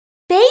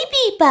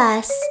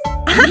BabyBus.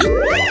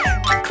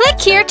 Click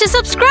here to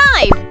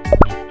subscribe.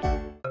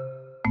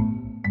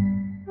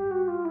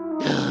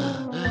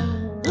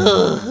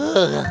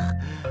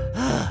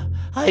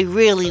 I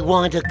really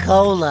want a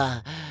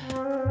cola.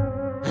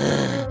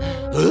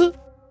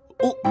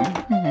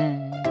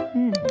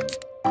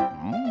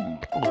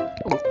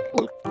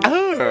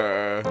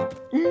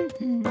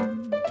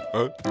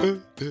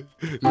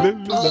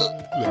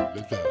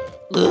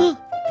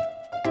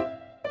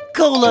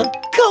 Cola,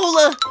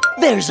 cola!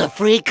 There's a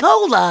free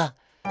cola!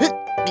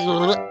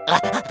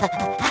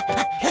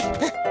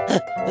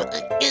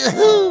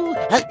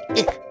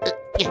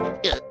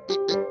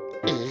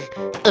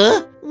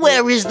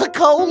 Where is the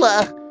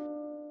cola?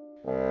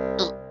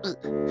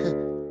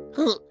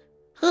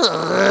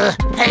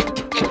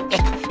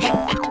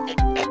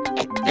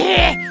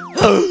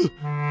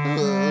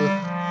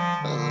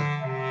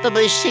 The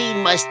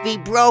machine must be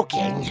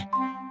broken.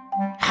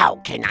 How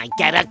can I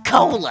get a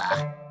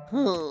cola?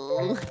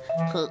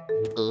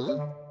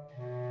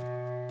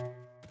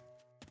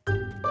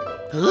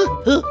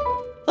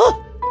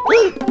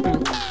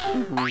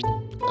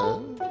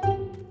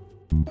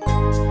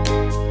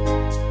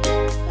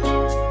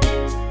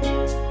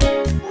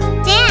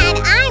 Dad,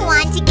 I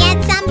want to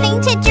get something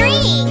to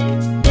drink.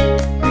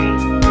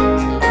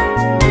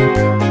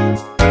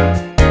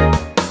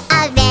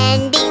 A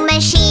vending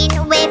machine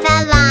with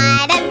a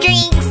lot of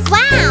drinks. Wow!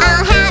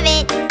 I'll have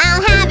it,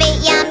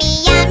 yummy,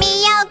 yummy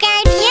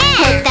yogurt. Yeah!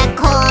 Put the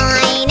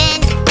coin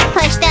in,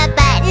 push the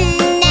button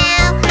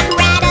now.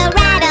 Rattle,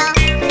 rattle,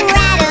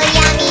 rattle,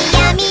 yummy,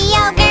 yummy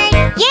yogurt.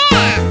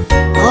 Yeah!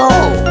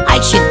 Oh, I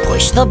should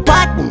push the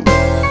button.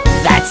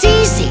 That's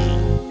easy.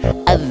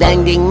 A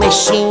vending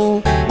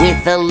machine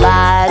with a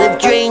lot of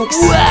drinks.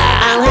 Wow.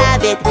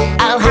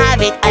 I'll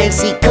have it,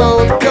 icy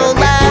cold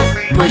cola.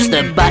 Push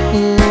the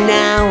button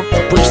now,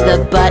 push the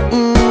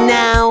button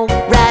now.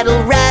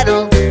 Rattle,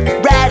 rattle,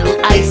 rattle,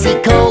 icy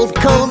cold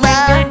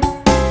cola.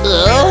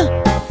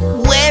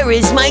 Where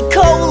is my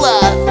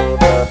cola?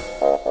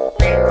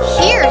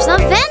 Here's a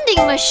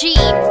vending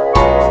machine.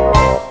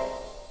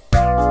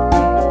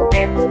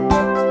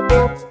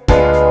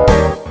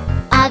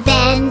 A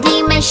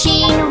vending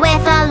machine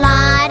with a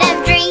lot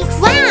of drinks.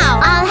 Wow!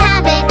 I'll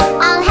have it,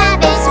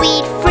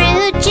 sweet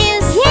fruit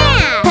juice.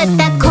 Yeah! Put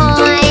the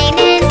coin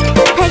in,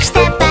 push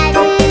the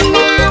button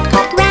now.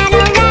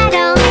 Rattle,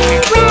 rattle,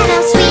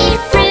 rattle, sweet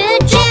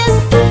fruit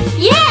juice.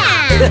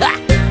 Yeah!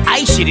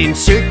 I should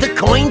insert the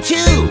coin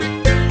too.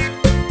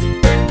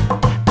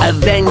 A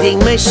vending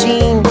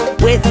machine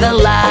with a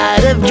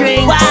lot of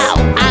drinks. Wow!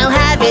 I'll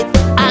have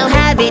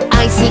it,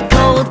 icy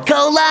cold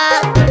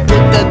cola. Put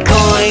the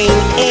coin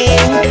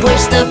in,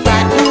 push the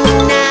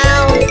button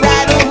now.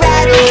 Rattle,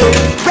 rattle,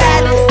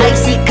 rattle,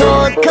 icy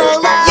cold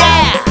cola.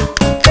 Yeah!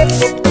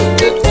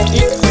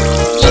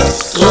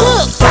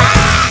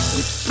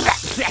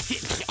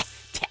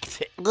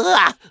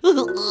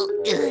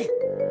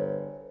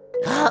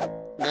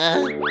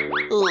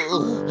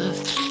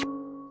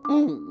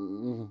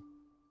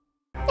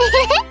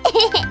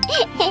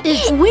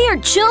 If we're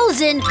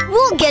chosen,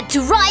 we'll get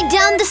to ride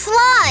down the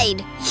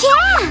slide.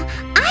 Yeah!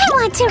 I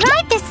want to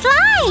ride the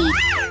slide!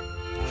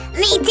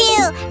 Me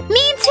too!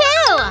 Me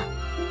too!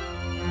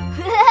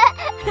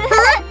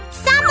 Huh?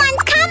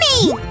 Someone's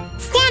coming!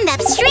 Stand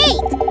up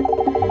straight!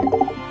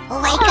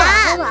 Wake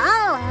up!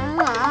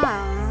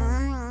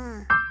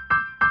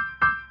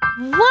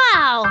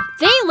 Wow,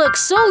 they look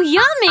so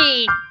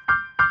yummy.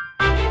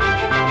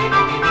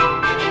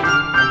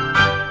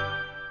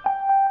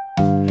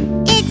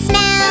 It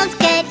smells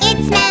good,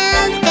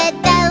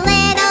 the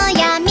little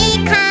yummy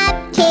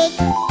cupcake.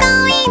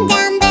 Going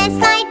down the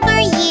slide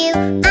for you,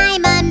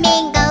 I'm a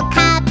mango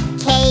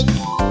cupcake.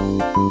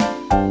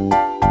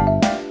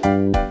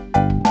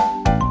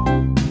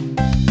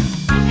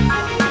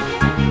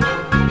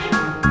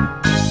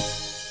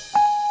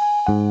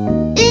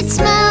 It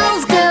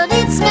smells good,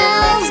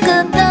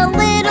 the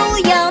little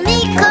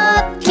yummy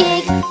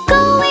cupcake.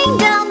 Going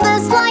down the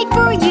slide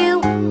for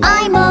you,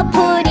 I'm a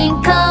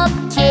pudding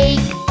cupcake.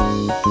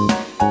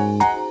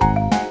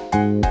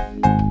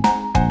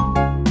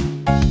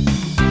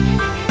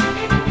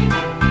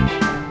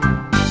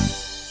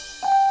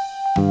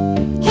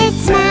 It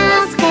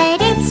smells good,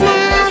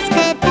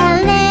 the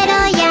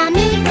little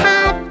yummy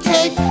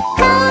cupcake.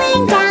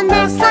 Going down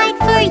the slide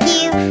for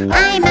you,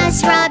 I'm a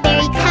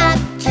strawberry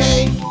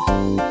cupcake.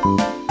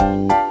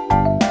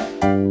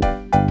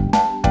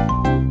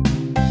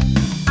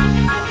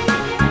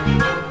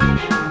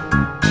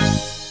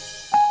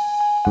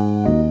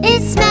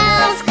 It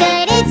smells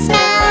good,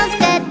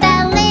 the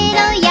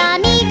little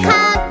yummy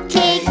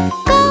cupcake.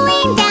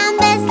 Going down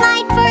the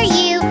slide for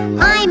you,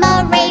 I'm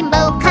a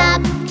rainbow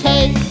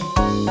cupcake.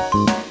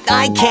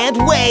 I can't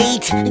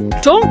wait.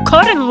 Don't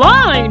cut in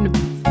line.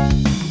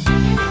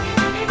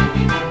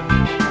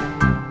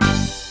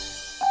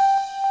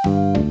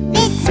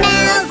 It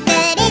smells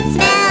good,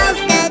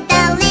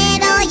 the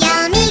little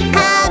yummy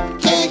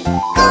cupcake.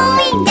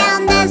 Going down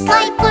the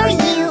slide for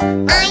you,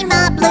 I'm a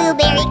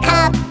blueberry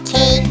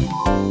cupcake.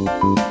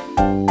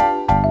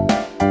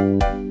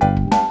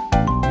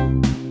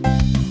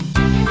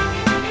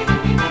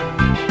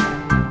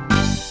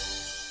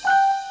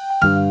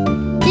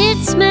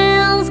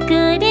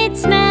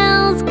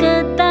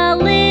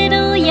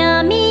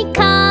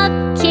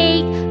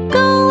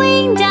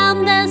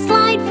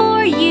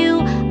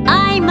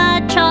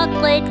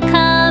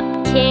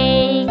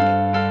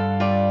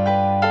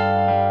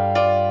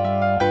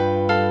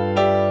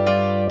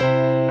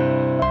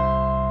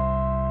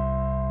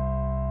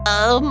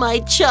 my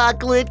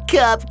chocolate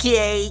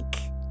cupcake.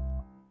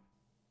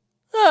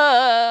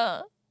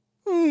 Oh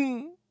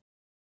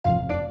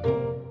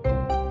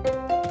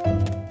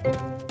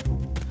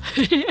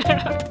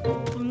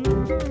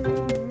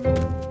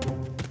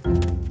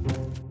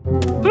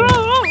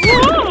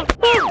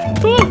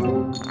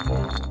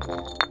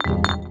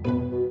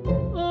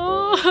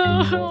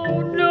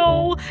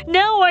no,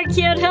 now I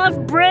can't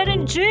have bread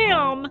and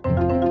jam.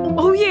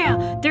 Oh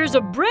yeah, there's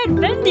a bread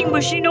vending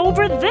machine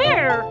over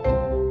there.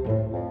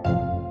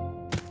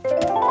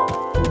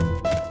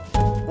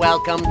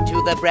 Welcome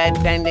to the bread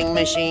vending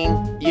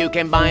machine. You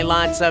can buy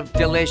lots of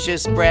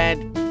delicious bread.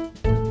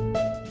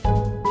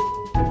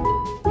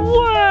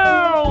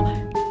 Wow,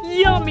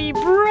 yummy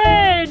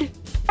bread.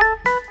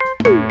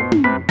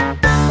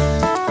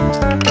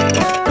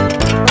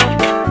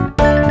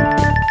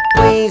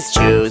 Please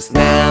choose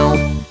now.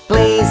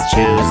 Please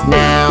choose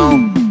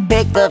now.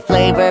 Pick the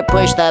flavor,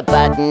 push the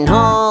button,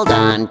 hold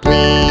on,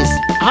 please.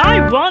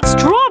 I want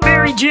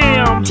strawberry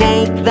jam.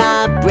 Take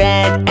the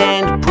bread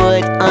and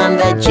put on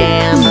the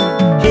jam.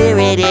 Here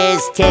it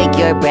is, take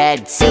your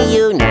bread, see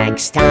you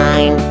next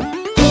time.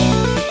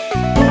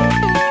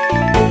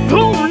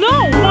 Oh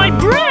no, my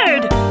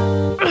bread!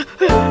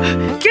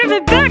 Give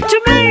it back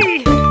to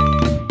me!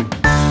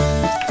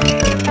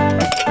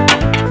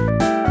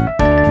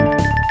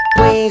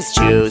 Please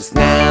choose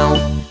now.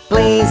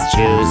 Please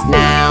choose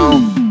now.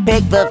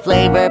 Pick the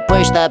flavor,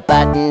 push the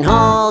button,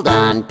 hold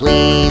on,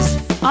 please.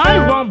 I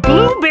want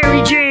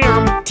blueberry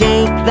jam.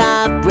 Take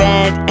the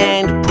bread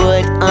and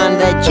put on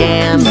the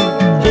jam.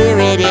 Here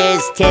it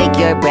is, take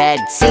your bread,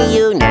 see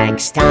you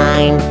next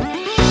time.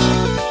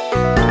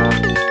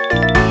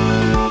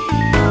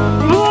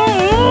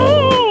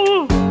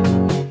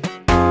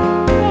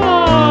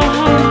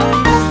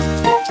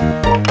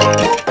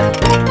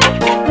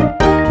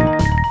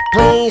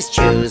 Please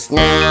choose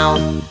now.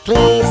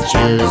 Please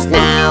choose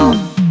now.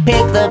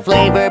 Pick the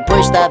flavor,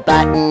 push the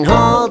button,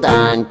 hold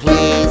on,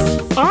 please.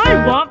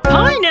 I want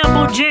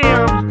pineapple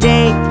jam.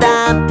 Take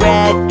the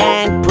bread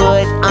and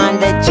put on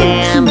the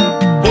jam.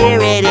 Here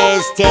it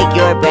is, take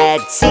your bread,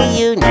 see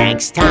you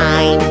next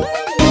time.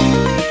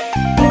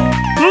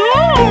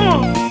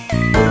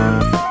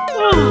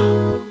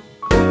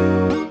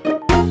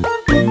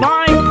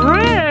 My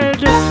bread.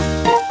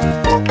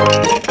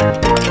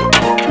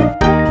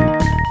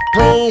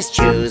 Please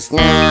choose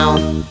now.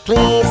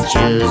 Please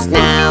choose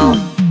now.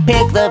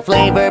 Pick the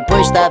flavor,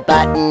 push the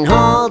button,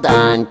 hold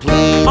on,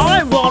 please.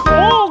 I want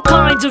all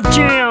kinds of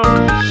jam.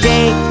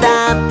 Take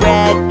the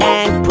bread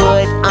and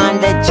put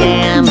on the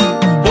jam.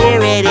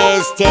 Here it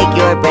is, take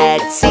your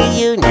bread, see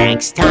you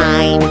next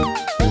time.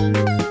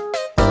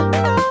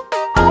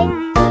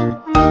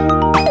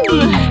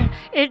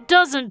 It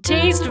doesn't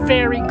taste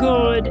very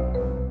good.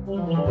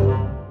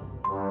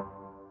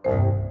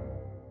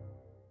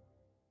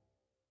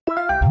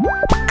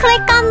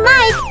 Click on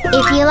like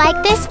if you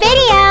like this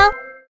video.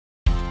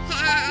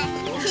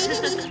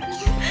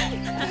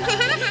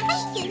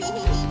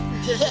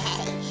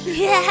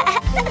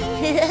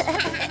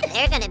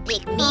 They're gonna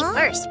pick me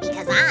first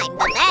because I'm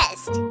the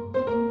best.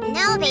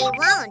 No, they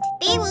won't.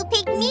 They will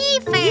pick me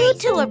first. You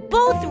two are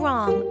both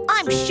wrong.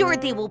 I'm sure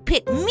they will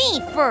pick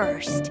me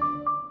first.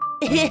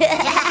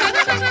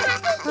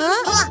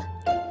 Huh?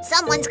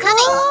 Someone's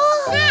coming.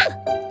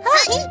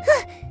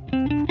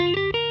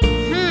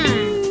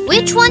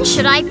 Which one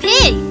should I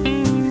pick?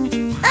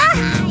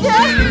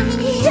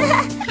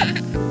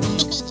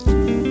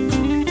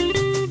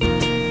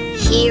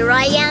 Here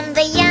I am,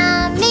 the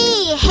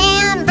yummy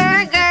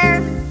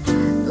hamburger.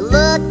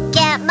 Look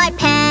at my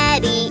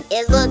patty,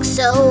 it looks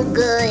so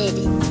good.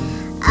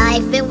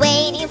 I've been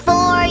waiting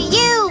for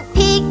you,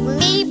 pick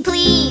me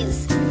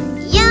please.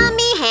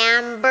 Yummy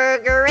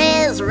hamburger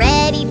is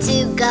ready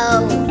to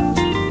go.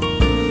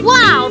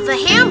 Wow, the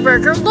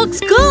hamburger looks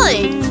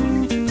good.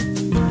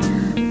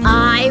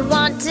 I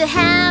want to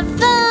have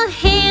the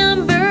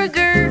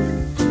hamburger.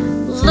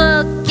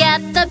 Look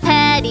at the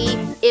patty,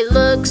 it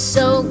looks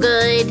so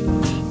good.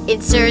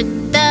 Insert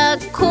the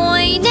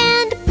coin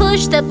and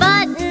push the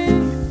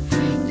button.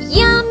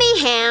 Yummy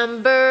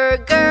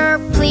hamburger,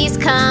 please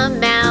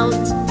come out.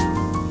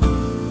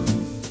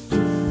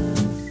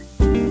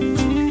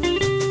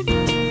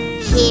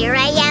 Here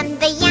I am,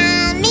 the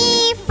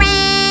yummy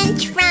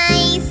French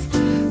fries.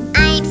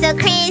 I'm so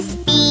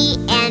crispy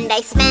and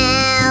I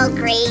smell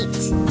great.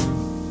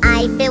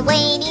 I've been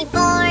waiting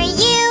for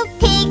you,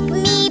 pick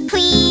me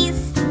please.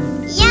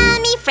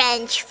 Yummy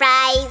French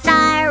fries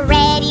are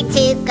ready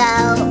to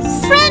go.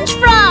 French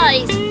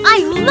fries!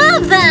 I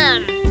love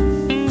them!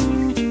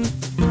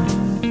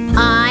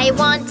 I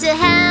want to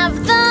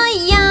have the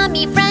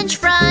yummy French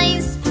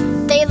fries.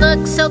 They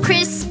look so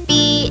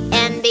crispy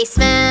and they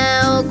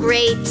smell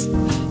great.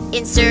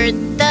 Insert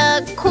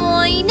the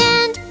coin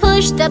and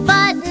push the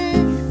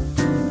button.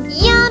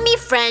 Yummy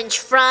French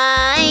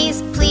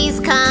fries, please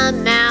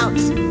come out.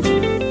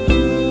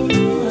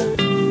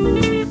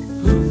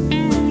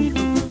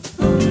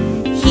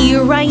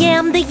 Here I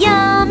am, the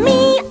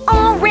yummy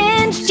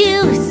orange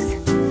juice.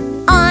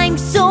 I'm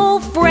so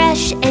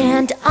fresh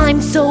and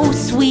I'm so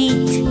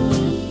sweet.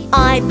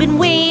 I've been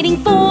waiting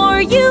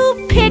for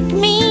you. Pick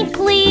me,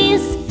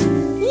 please.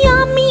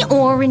 Yummy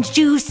orange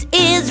juice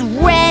is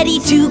ready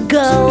to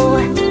go.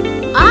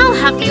 I'll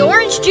have the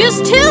orange juice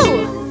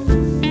too.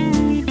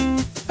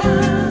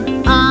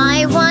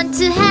 I want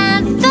to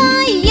have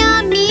the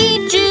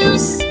yummy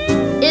juice.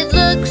 It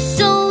looks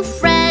so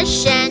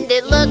fresh and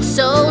it looks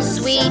so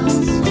sweet.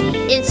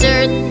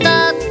 Insert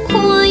the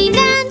coin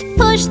and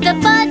push the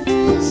button.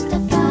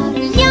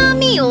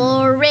 Yummy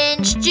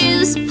orange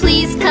juice,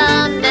 please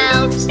come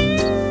out.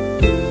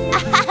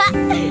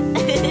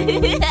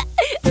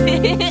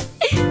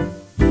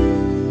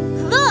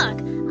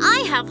 Look,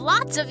 I have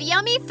lots of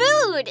yummy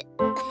food.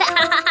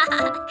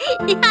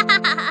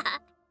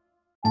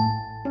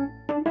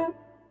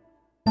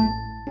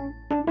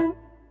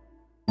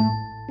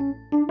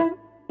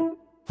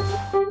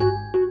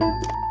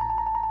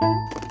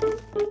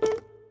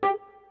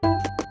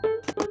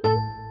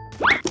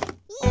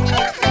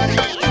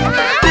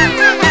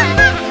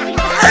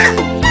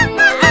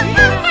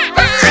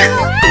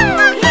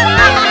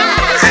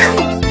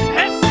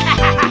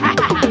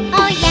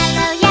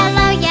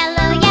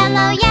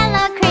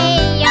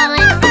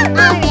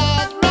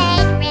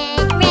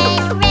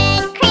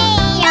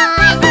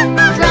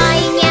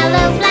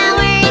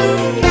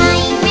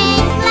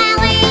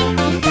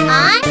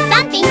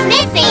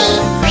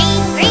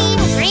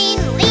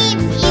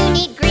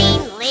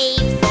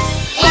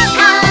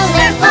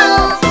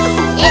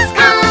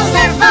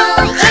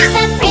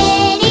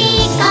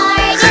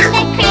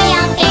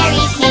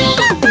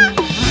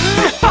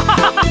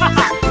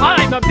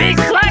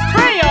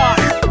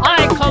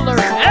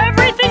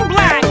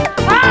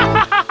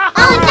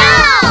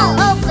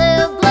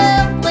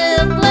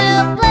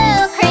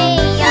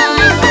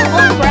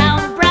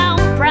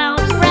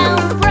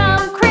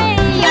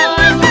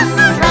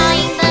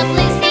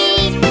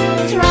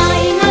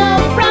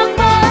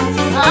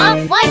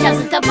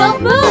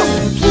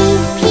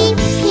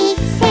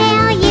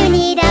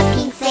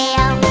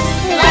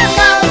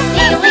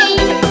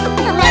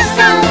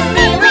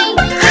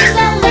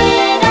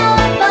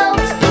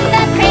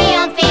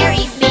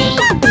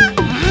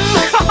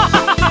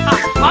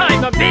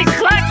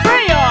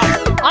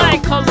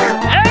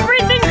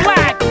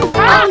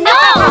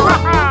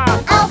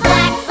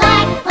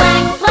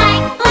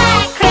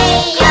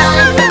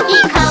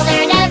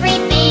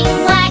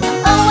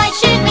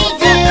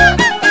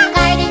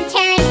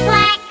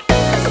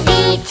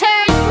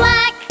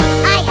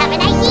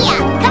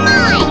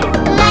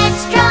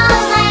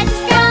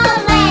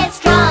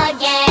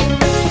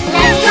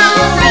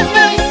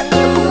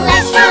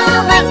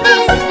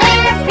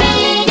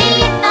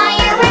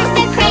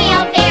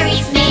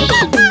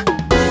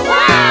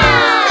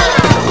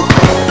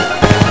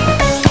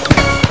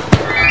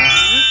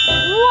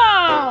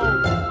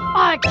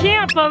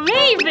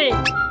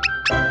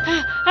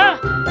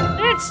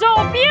 It's so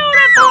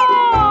beautiful!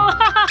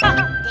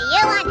 Do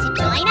you want to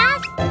join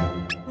us?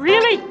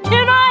 Really?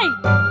 Can I?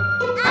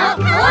 Of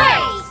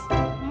course!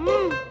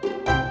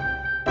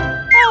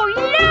 Oh,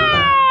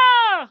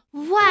 yeah!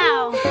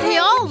 Wow, they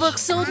all look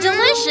so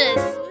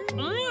delicious.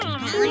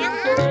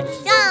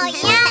 So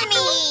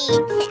yummy!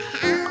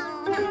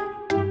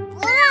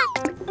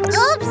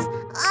 Oops!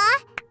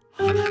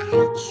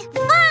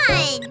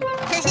 Fun!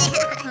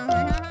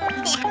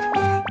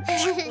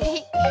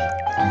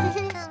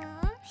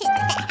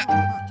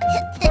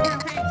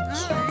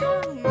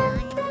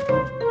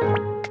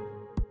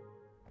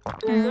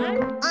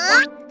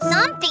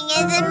 Something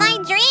is in my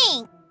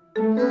drink.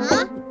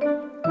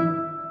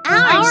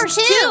 Ours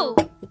too.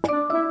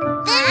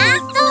 This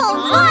is so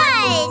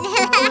fun!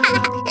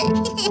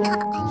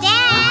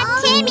 Dad,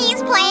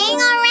 Timmy's playing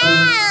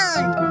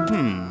around.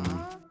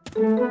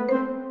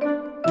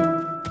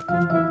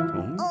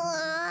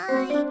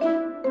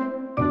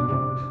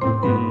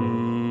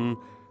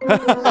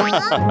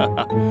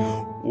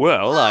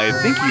 Well, I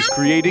think he's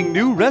creating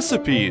new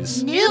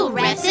recipes. New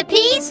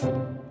recipes?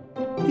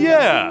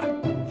 Yeah.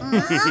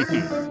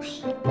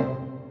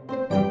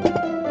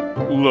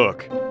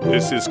 Look,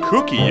 this is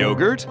cookie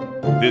yogurt.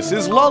 This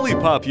is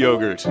lollipop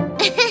yogurt.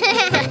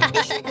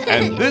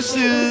 And this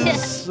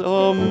is,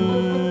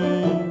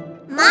 Marshmallow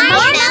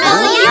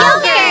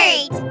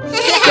yogurt!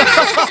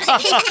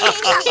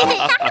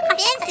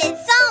 This is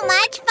so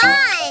much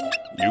fun!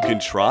 You can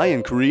try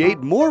and create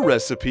more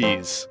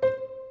recipes.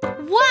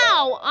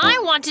 Wow, I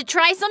want to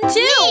try some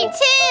too. Me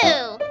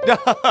too!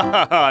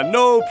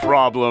 No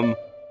problem.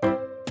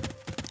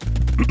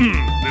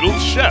 Little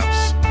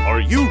chefs, are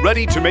you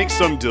ready to make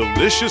some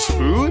delicious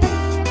food? Of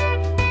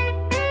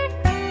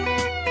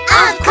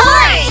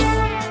course!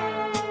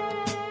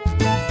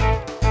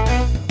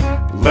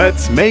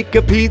 Let's make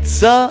a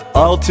pizza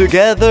all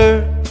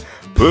together.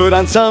 Put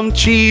on some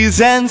cheese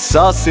and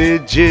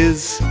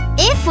sausages.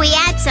 If we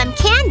add some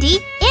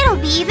candy, it'll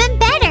be even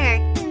better.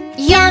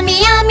 Yummy,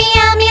 yummy,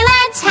 yummy,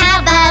 let's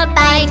have a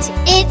bite.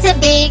 It's a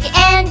big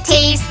and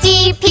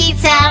tasty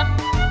pizza.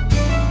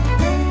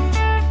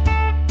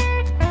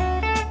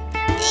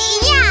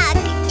 Yuck,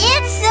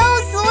 it's so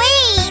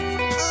sweet.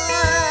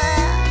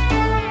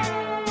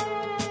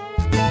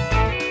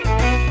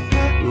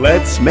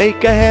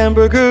 make a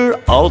hamburger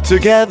all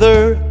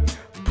together.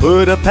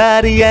 Put a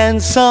patty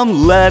and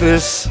some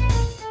lettuce.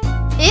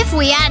 If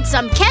we add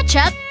some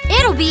ketchup,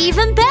 it'll be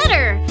even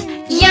better.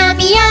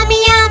 Yummy,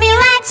 yummy, yummy,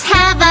 let's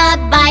have a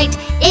bite.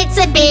 It's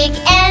a big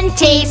and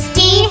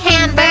tasty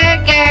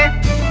hamburger.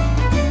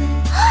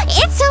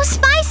 It's so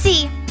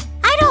spicy.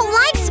 I don't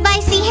like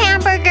spicy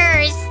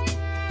hamburgers.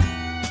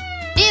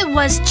 It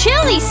was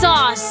chili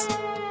sauce.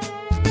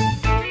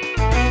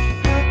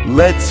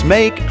 Let's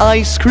make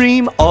ice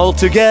cream all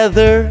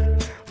together.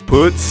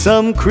 Put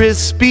some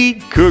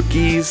crispy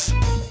cookies.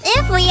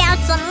 If we add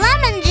some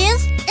lemon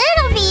juice,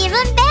 it'll be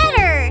even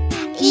better.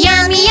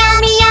 Yummy,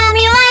 yummy,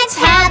 yummy, let's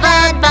have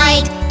a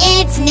bite.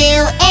 It's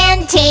new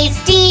and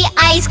tasty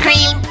ice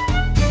cream.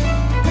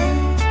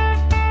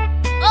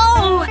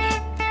 Oh,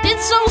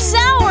 it's so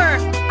sour.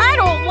 I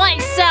don't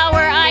like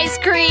sour ice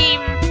cream.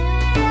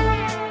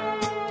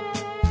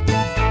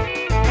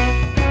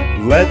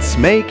 Let's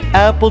make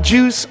apple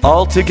juice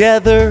all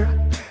together.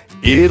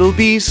 It'll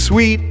be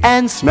sweet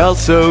and smell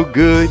so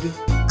good.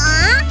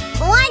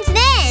 What's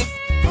this?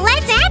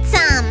 Let's add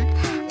some.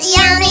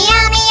 Yummy,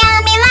 yummy,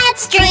 yummy,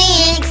 let's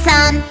drink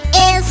some.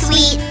 It's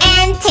sweet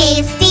and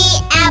tasty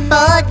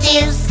apple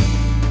juice.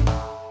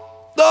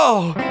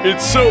 Oh,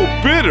 it's so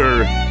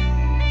bitter.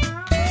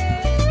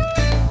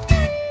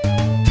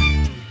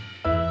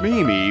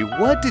 Mimi,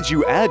 what did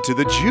you add to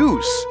the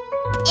juice?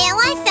 It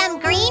was some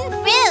green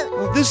fruit.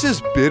 Well, this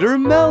is bitter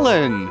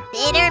melon.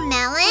 Bitter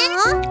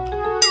melon?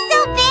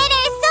 So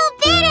bitter, so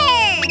bitter!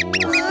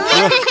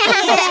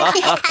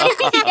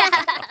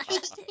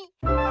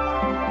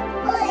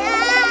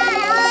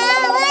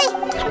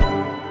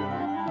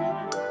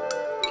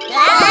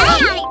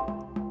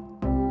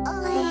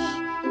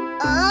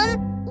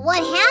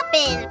 What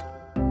happened?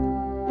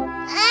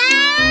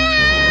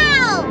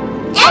 Ow!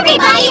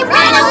 Everybody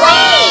run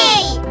away!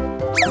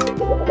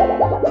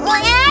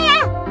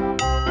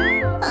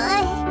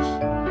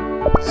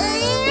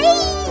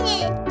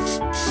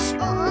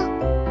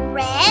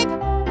 Red?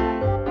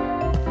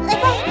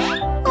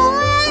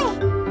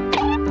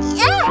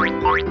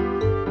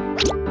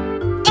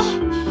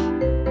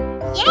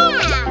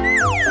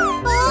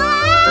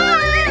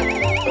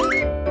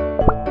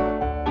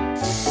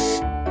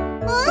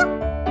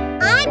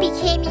 I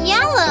became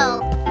yellow.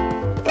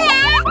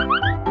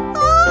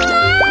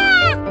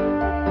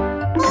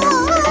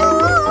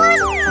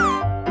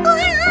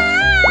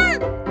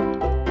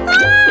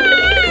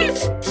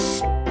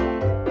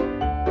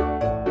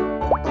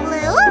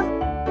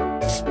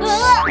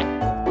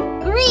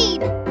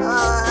 Green.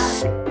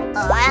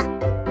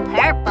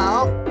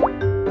 Purple.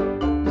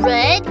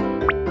 Red,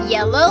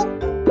 yellow,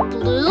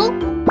 blue,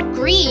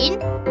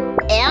 green,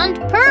 and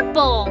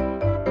purple.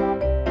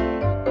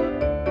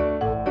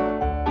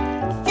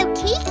 So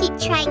Kiki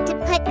tried to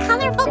put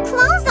colorful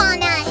clothes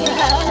on us.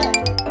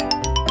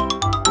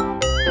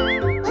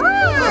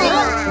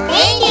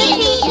 Thank you,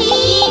 Kiki.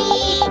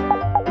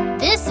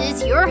 This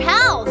is your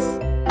house.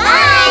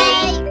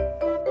 Bye.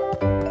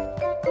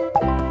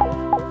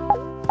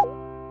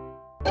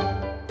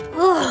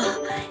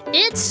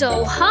 It's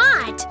so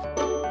hot.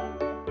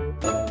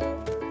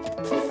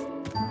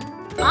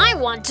 I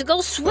want to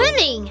go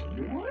swimming.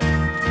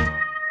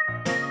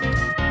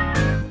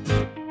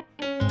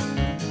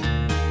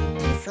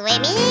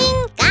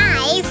 Swimming?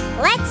 Guys,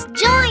 let's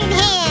join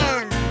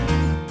him!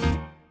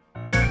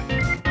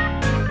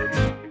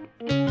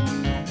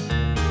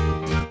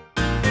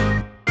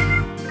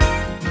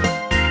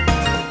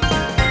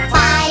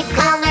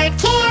 Five-colored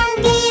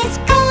candies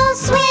go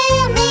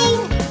swimming.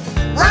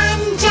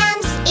 One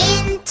jumps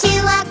into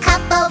a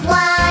cup of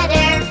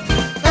water.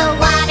 The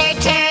water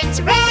turns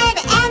red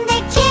and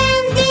the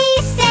candy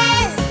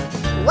says,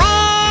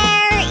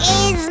 "Where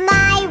is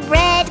my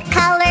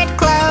red-colored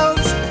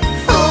clothes?"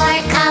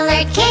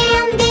 Four-colored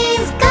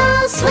candies go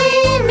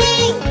swimming.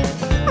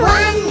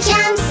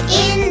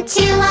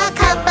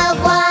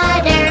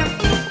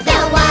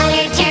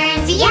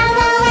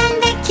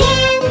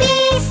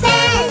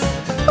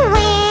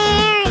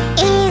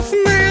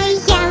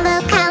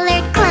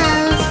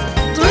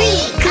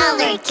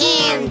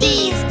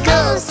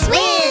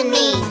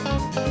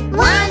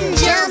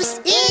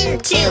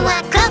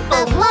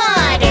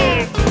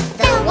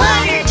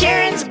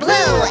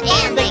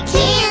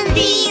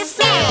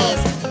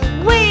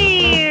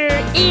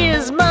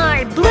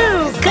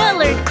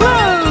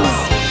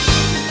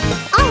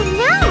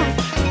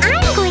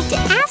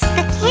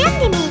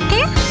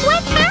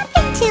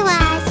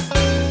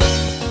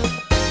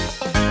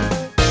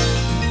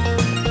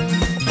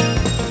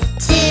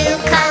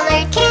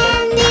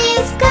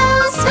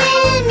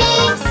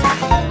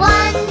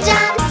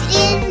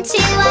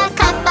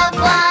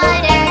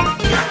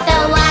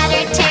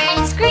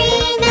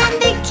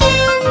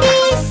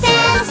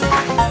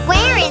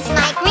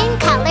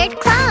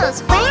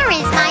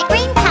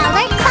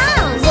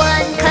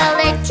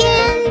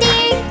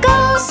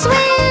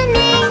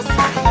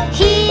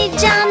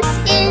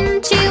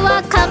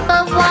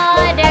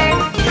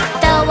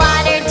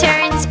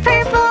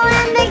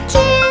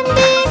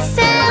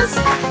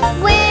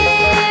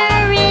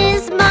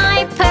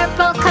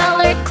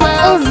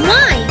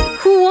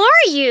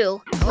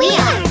 you? We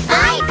are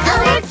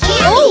 5-colored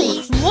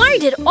candies. Oh, why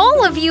did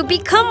all of you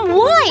become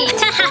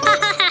white?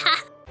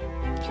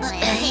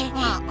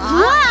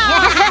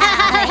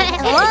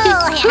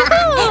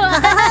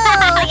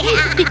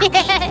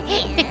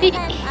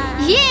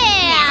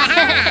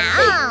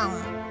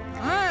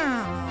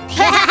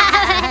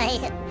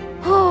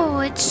 Oh,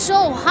 it's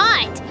so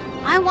hot.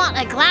 I want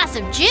a glass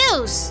of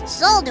juice.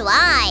 So do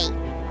I.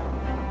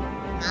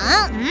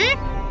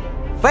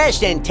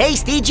 Fresh and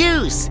tasty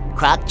juice.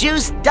 Croc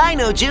juice,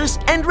 dino juice,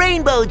 and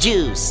rainbow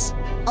juice.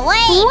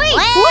 Wait!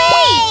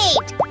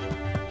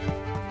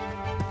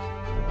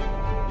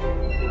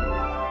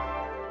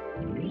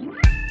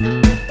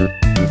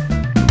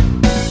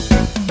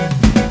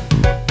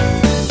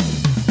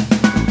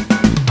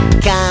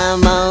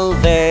 Come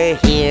over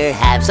here,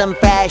 have some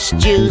fresh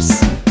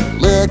juice.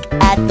 Look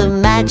at the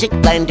magic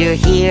blender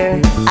here.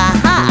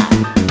 Aha!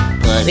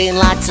 Put in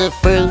lots of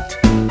fruit.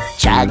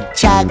 Chug,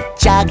 chug,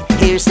 chug.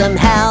 Here's some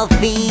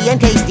healthy and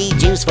tasty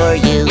juice for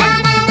you.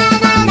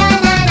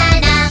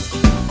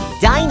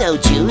 Dino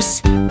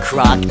juice,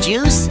 croc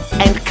juice,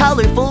 and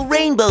colorful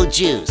rainbow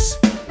juice.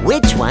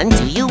 Which one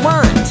do you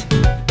want?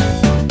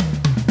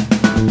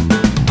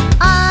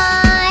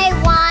 I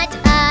want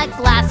a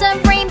glass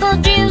of rainbow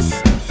juice.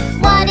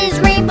 What is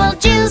rainbow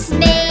juice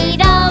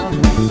made of?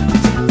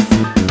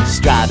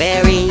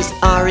 Strawberries,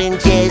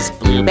 oranges,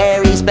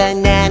 blueberries,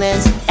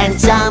 bananas, and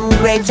some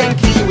grapes and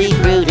kiwi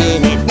fruit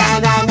in it. Na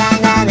na na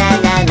na na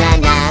na na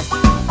na.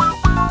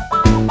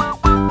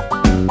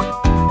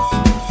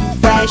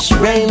 Fresh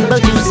rainbow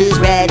juice is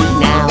ready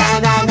now. Na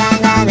na na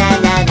na na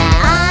na na.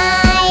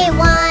 I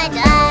want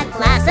a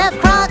glass of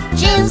croc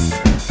juice.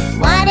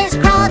 What is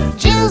croc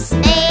juice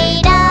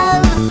made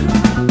of?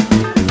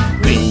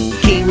 Green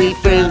kiwi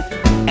fruit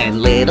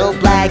and little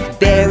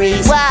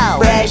blackberries. Wow!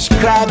 Fresh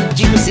croc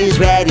juice is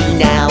ready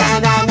now. Na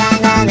na na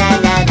na na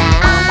na na.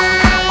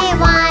 I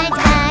want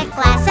a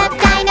glass of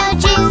dino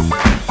juice.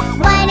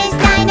 What is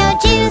dino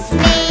juice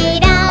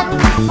made of?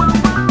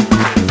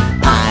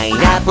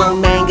 Pineapple,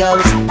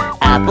 mangoes,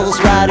 apples,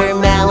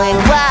 watermelon.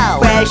 Wow!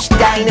 Fresh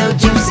dino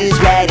juice is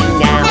ready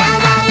now. Na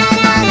na na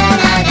na na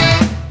na na.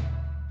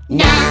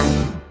 Now.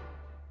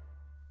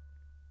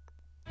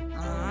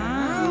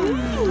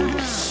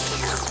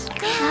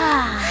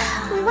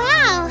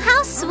 Wow,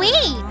 how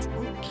sweet!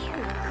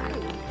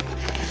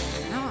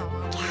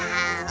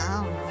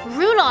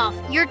 Rudolph,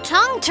 your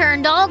tongue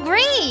turned all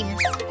green.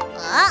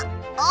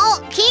 Oh,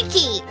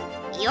 Kiki,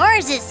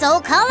 yours is so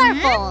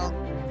colorful.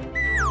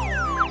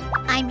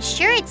 I'm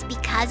sure it's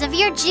because of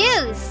your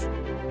juice.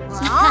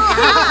 Oh.